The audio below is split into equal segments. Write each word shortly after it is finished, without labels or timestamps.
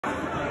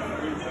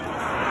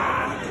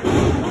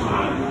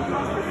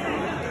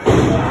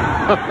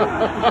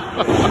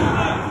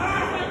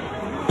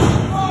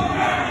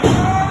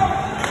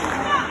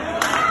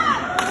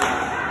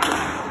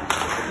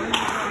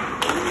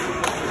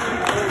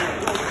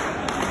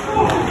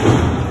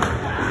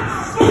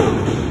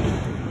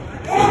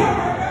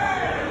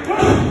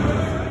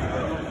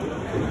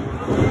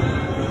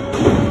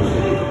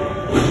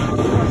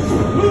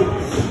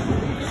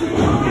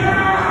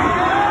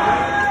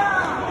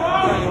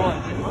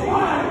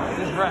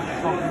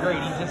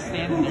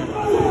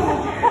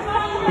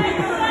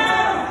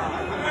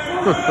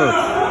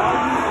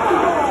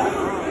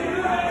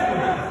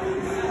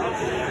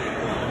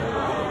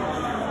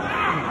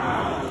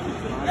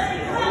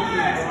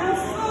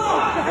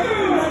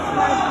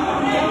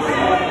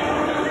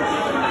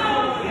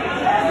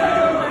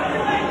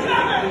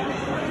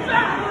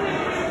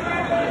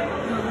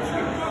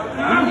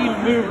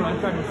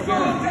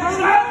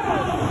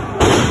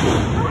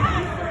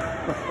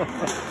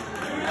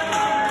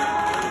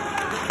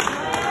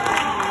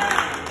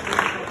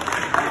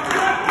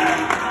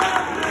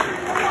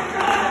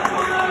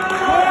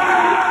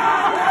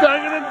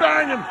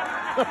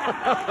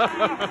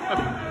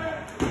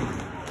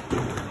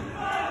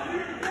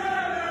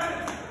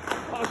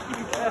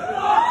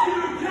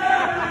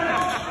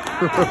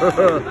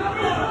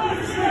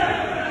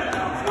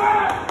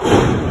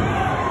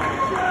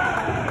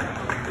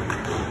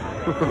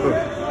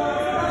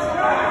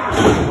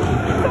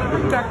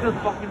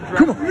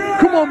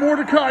Come on,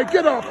 Mordecai,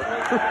 get up!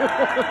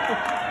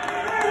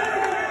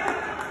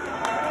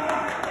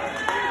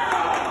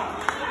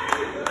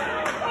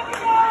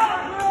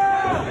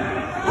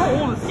 How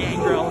old is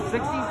Gangrel?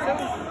 66?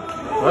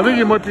 I think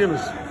he might be in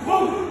his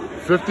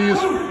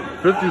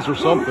 50s or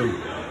something.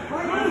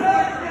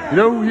 You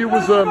know who he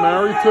was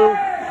married to?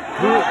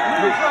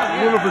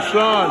 Luna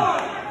Vachon.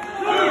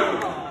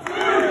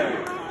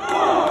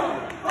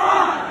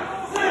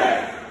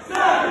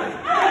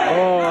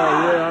 Oh,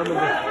 yeah, I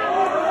remember.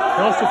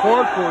 House of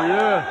Hardcore,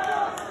 yeah.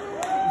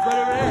 He's right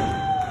over there.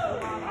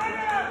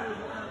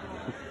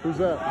 Who's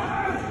that?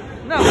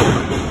 No,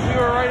 we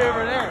were right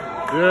over there.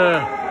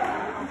 Yeah.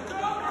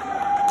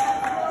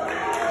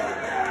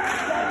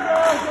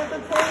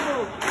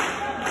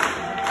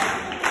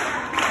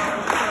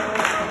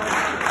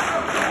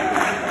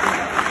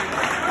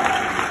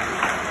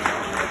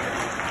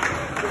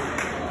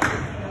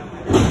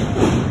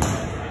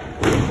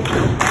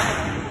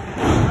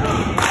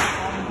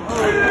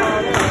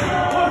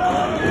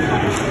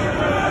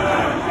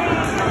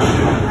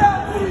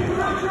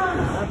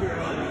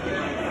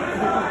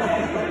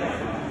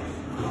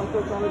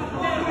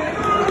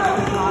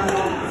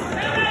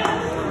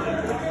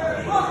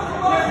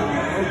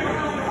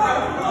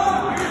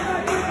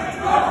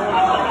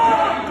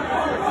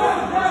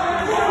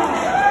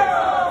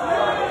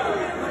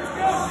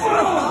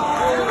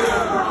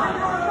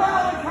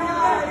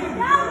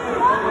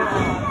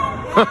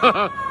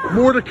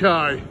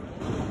 Mordecai.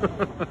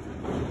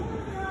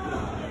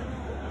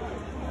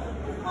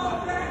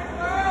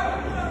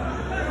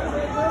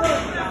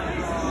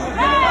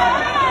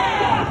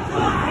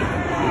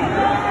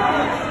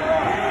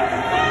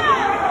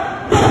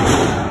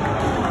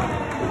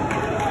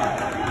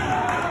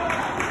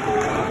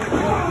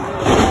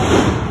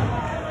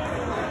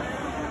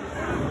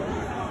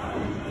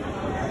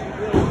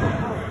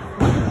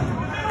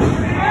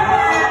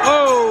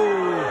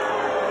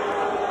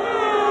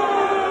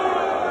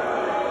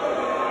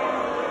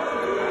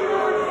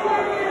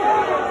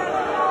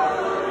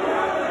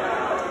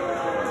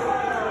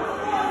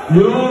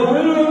 Your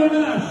winner of the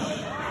match,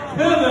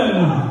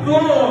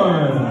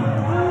 Thorn.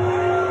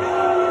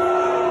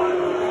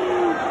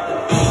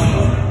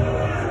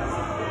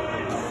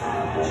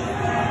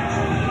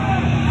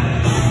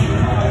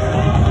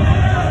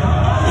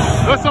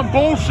 That's some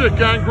bullshit,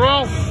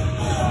 Gangrel.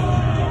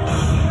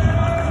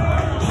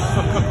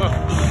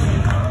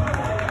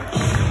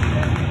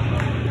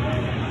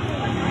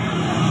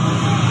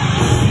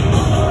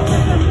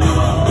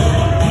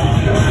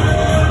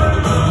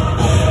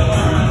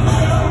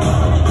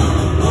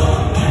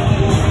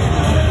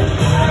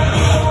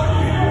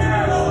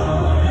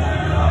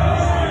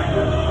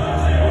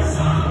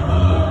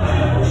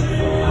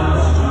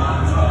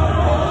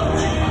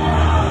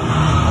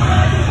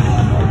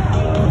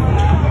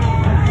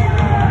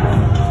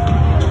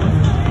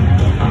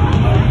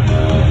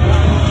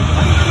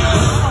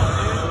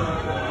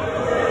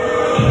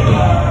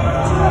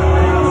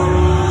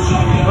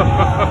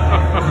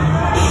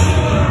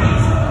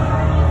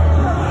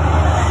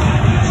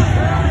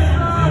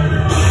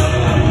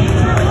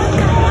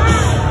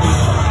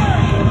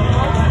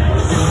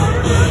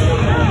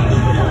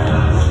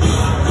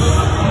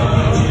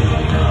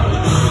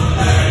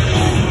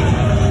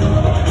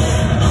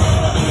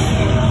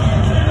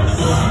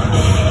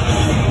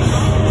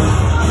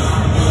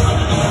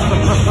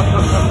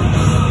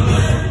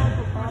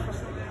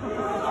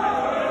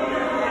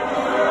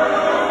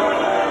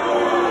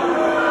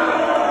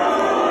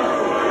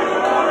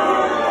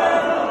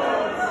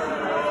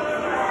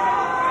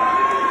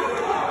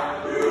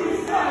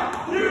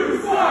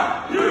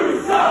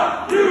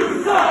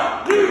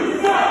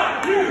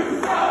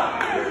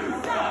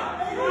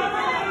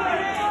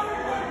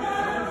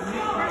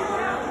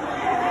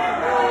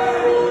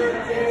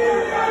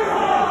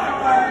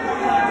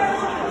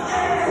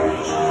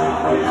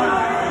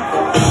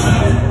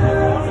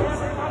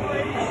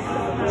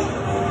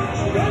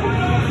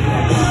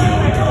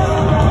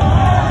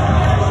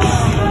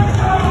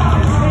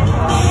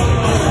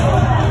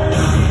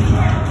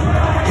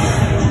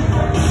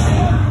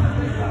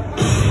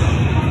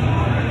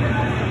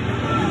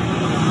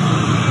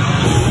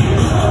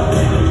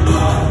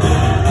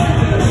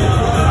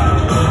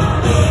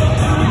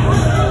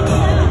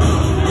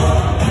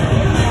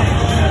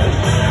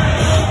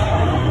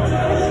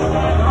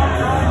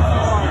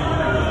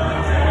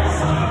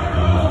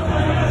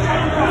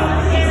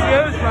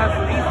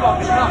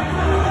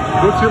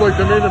 he like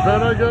the main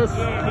event, I guess? I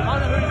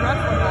don't know who he's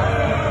wrestling now.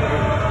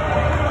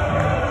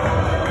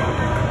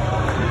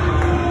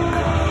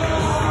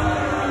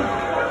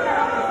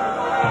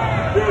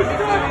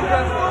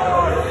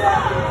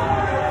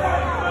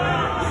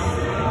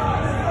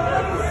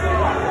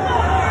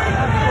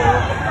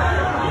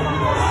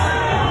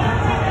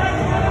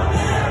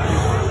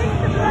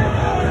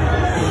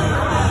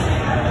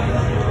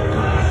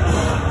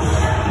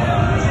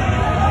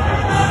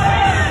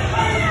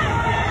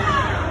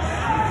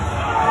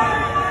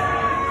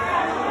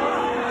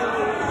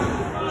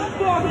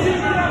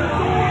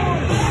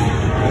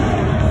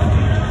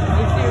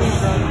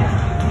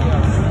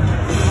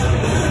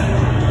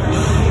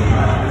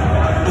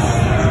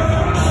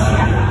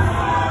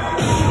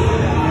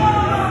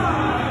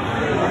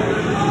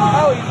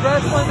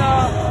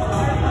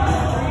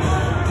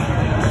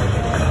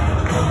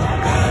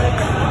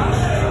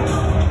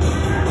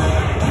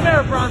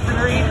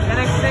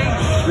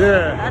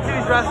 Yeah. That's who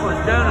he's wrestling,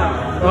 Dono.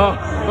 Oh.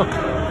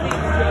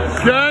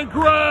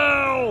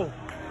 Gangrel!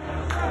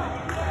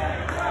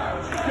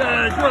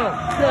 Gangrel!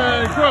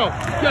 Gangrel!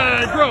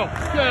 Gangrel!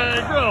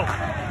 Gangrel!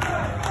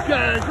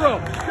 Gangrel!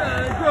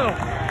 Gangrel!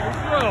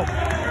 Gangrel!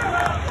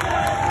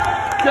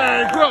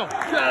 Gangrel!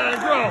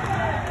 Gangrel!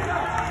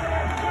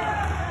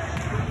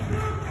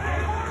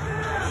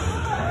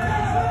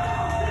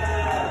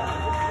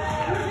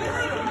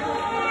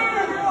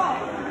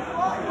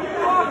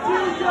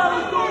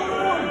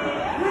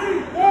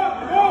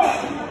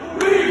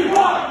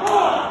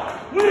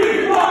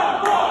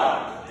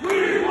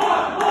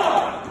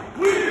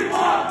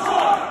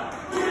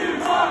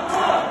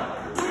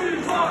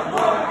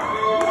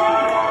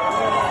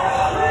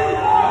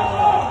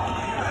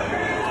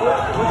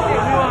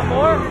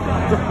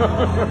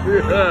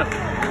 Yeah.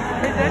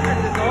 His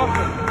entrance is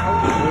awesome.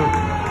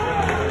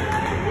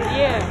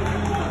 Yeah.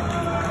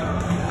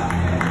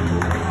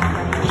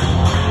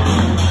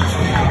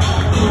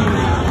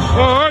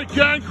 All right,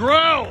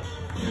 Gangrel.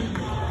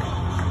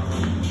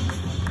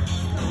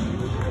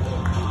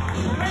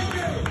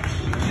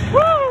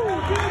 Woo!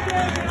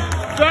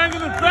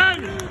 Banging and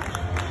banging.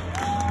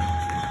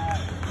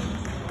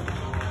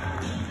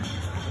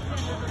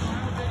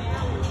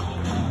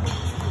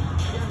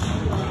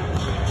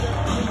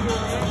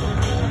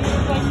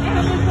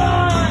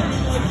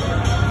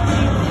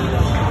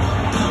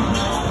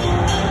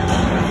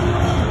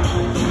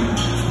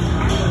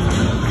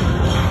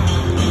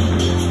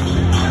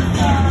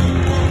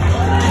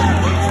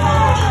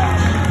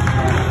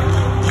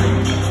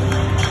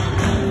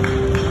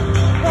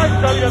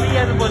 WWE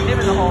hasn't put him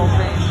in the Hall of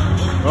Fame.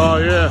 Oh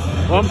yeah,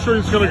 well, I'm sure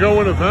he's gonna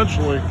go in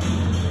eventually.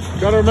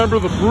 Gotta remember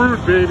the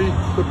Brood, baby.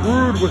 The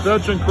Brood with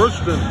Edge and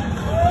Christian.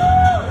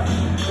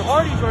 The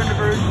Hardys were in the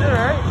Brood too,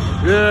 right?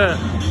 Yeah,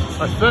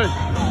 I think.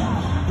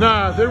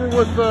 Nah, they were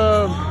with.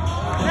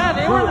 Yeah,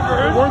 they were in the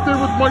Brood. Weren't they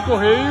with Michael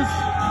Hayes?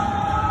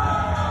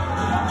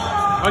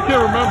 I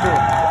can't remember.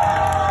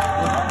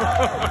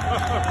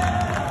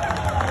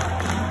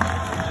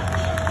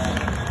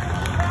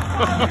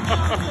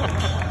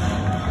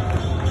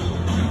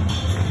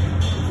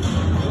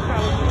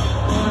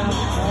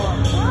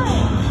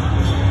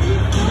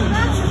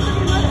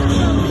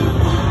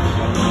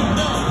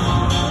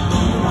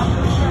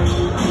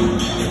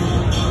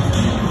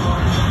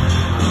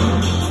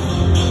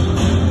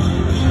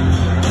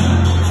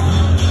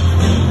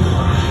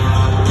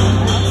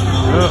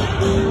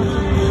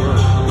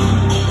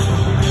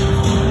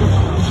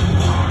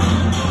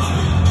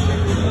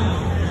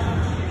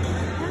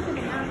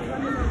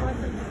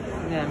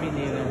 Yeah, me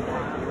neither.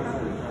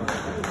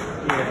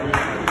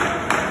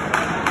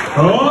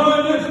 Oh!